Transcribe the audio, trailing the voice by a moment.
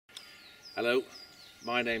Hello,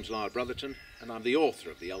 my name's Lyle Brotherton and I'm the author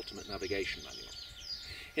of the Ultimate Navigation Manual.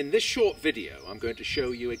 In this short video I'm going to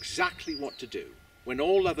show you exactly what to do when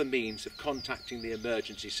all other means of contacting the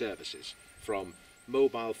emergency services, from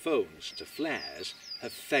mobile phones to flares,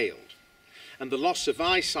 have failed. And the loss of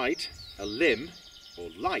eyesight, a limb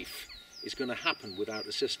or life is going to happen without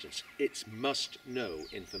assistance. It's must-know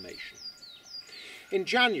information. In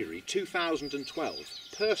January 2012,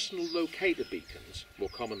 personal locator beacons, more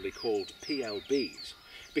commonly called PLBs,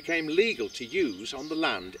 became legal to use on the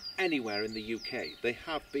land anywhere in the UK. They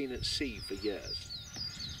have been at sea for years.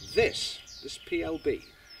 This PLB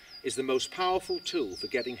is the most powerful tool for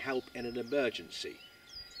getting help in an emergency,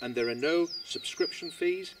 and there are no subscription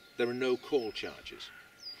fees, there are no call charges.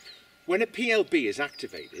 When a PLB is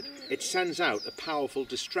activated, it sends out a powerful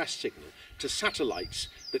distress signal to satellites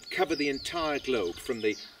that cover the entire globe from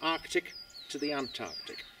the Arctic to the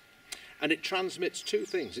Antarctic. And it transmits two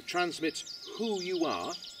things. It transmits who you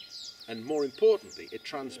are, and more importantly, it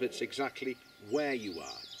transmits exactly where you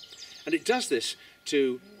are. And it does this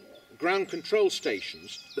to ground control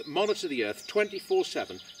stations that monitor the Earth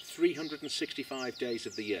 24/7, 365 days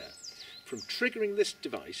of the year. From triggering this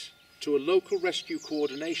device to a local rescue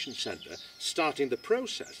coordination centre starting the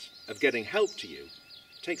process of getting help to you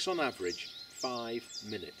takes on average 5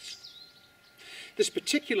 minutes. This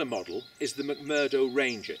particular model is the McMurdo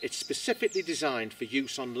Ranger. It's specifically designed for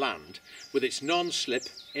use on land with its non-slip,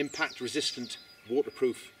 impact-resistant,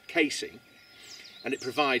 waterproof casing, and it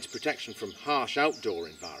provides protection from harsh outdoor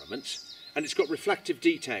environments, and it's got reflective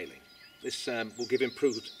detailing. This will give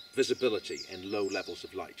improved visibility in low levels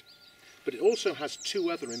of light. But it also has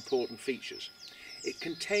two other important features. It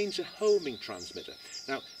contains a homing transmitter.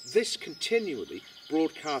 Now, this continually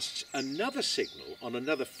broadcasts another signal on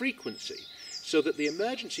another frequency so that the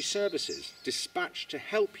emergency services dispatched to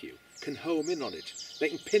help you can home in on it. They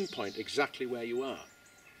can pinpoint exactly where you are.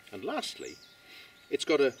 And lastly, it's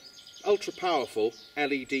got an ultra-powerful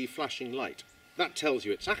LED flashing light. That tells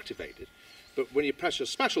you it's activated, but when you press your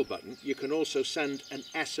special button, you can also send an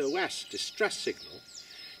SOS distress signal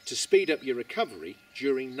to speed up your recovery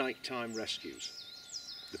during nighttime rescues.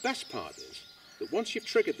 The best part is that once you've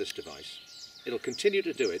triggered this device, it'll continue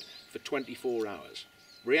to do it for 24 hours.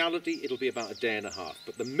 Reality, it'll be about a day and a half,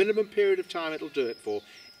 but the minimum period of time it'll do it for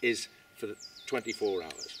is for 24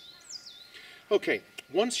 hours. Okay,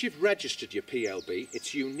 once you've registered your PLB,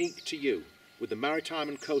 it's unique to you. With the Maritime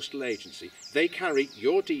and Coastal Agency, they carry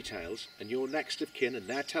your details and your next of kin and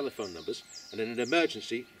their telephone numbers, and in an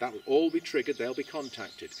emergency, that will all be triggered, they'll be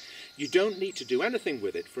contacted. You don't need to do anything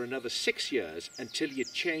with it for another 6 years until you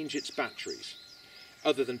change its batteries,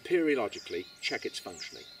 other than periodically check its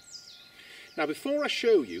functioning. Now, before I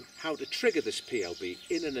show you how to trigger this PLB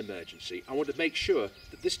in an emergency, I want to make sure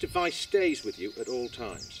that this device stays with you at all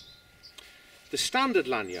times. The standard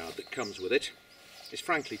lanyard that comes with it is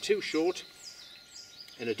frankly too short.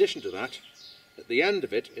 In addition to that, at the end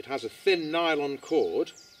of it, it has a thin nylon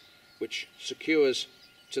cord which secures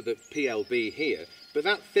to the PLB here. But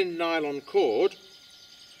that thin nylon cord,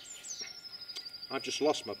 I've just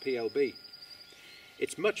lost my PLB.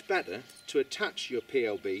 It's much better to attach your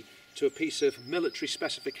PLB to a piece of military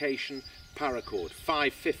specification paracord,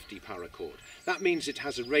 550 paracord. That means it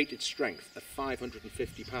has a rated strength of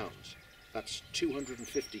 550 pounds. That's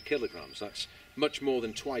 250 kilograms. That's much more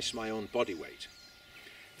than twice my own body weight.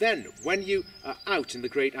 Then, when you are out in the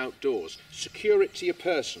great outdoors, secure it to your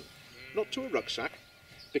person, not to a rucksack,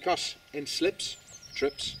 because in slips,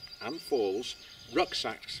 trips and falls,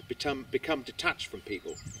 rucksacks become detached from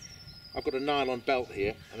people. I've got a nylon belt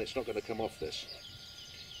here and it's not going to come off this.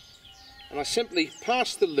 And I simply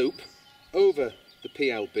pass the loop over the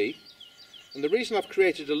PLB, and the reason I've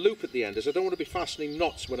created a loop at the end is I don't want to be fastening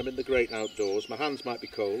knots when I'm in the great outdoors. My hands might be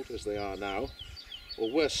cold, as they are now, or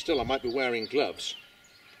worse still, I might be wearing gloves.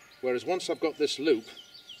 Whereas once I've got this loop,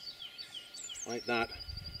 like that,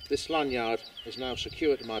 this lanyard is now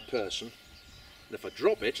secure to my person, and if I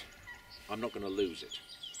drop it, I'm not going to lose it.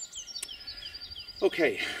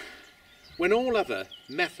 Okay, when all other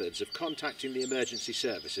methods of contacting the emergency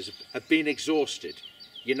services have been exhausted,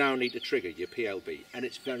 you now need to trigger your PLB, and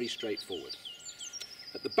it's very straightforward.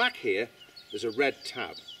 At the back here, there's a red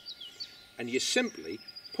tab, and you simply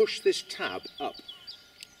push this tab up.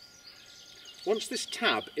 Once this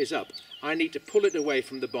tab is up, I need to pull it away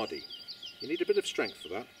from the body. You need a bit of strength for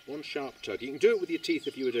that, one sharp tug. You can do it with your teeth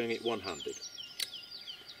if you were doing it one-handed.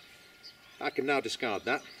 I can now discard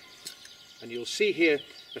that, and you'll see here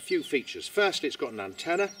a few features. Firstly, it's got an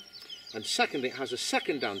antenna, and secondly, it has a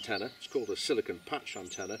second antenna, it's called a silicon patch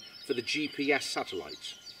antenna, for the GPS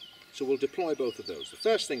satellites. So we'll deploy both of those. The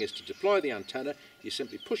first thing is to deploy the antenna. You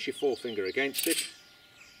simply push your forefinger against it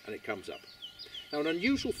and it comes up. Now, an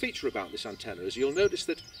unusual feature about this antenna is you'll notice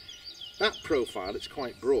that profile, it's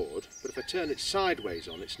quite broad, but if I turn it sideways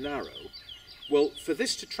on, it's narrow. Well, for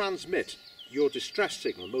this to transmit your distress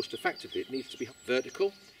signal most effectively, it needs to be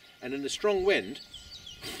vertical, and in a strong wind,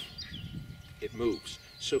 it moves.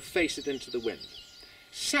 So face it into the wind.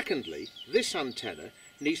 Secondly, this antenna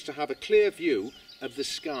needs to have a clear view of the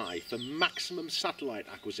sky for maximum satellite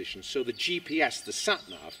acquisition, so the GPS, the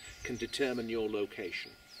sat-nav, can determine your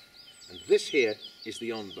location. And this here is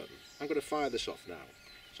the on button. I'm going to fire this off now.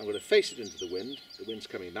 So I'm going to face it into the wind. The wind's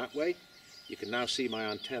coming that way. You can now see my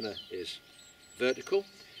antenna is vertical.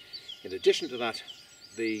 In addition to that,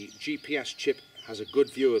 the GPS chip has a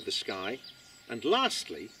good view of the sky. And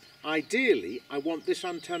lastly, ideally, I want this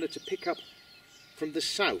antenna to pick up from the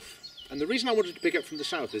south. And the reason I wanted to pick up from the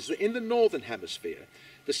south is that in the northern hemisphere,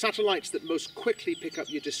 the satellites that most quickly pick up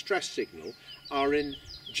your distress signal are in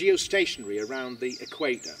geostationary around the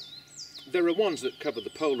equator. There are ones that cover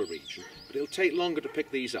the polar region, but it'll take longer to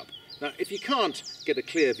pick these up. Now, if you can't get a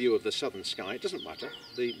clear view of the southern sky, it doesn't matter.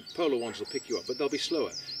 The polar ones will pick you up, but they'll be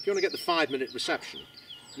slower. If you want to get the 5-minute reception,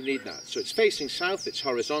 you need that. So it's facing south, it's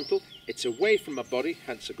horizontal, it's away from my body,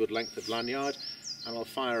 hence a good length of lanyard, and I'll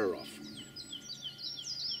fire her off.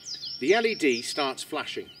 The LED starts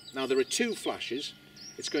flashing. Now there are 2 flashes.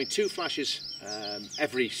 It's going 2 flashes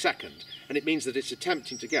every second, and it means that it's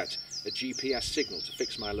attempting to get a GPS signal to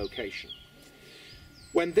fix my location.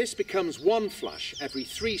 When this becomes 1 flash every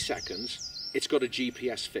 3 seconds, it's got a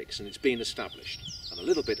GPS fix and it's been established. And a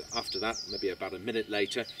little bit after that, maybe about a minute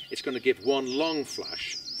later, it's going to give 1 long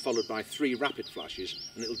flash followed by 3 rapid flashes,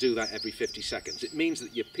 and it'll do that every 50 seconds. It means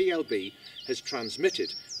that your PLB has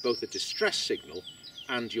transmitted both a distress signal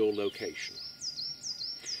and your location.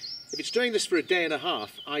 If it's doing this for a day and a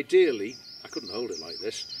half, ideally, I couldn't hold it like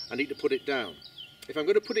this, I need to put it down. If I'm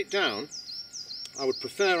going to put it down, I would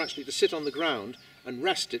prefer actually to sit on the ground and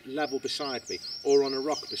rest it level beside me, or on a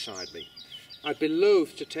rock beside me. I'd be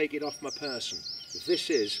loath to take it off my person.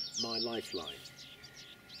 This is my lifeline.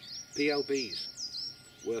 PLBs,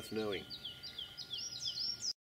 worth knowing.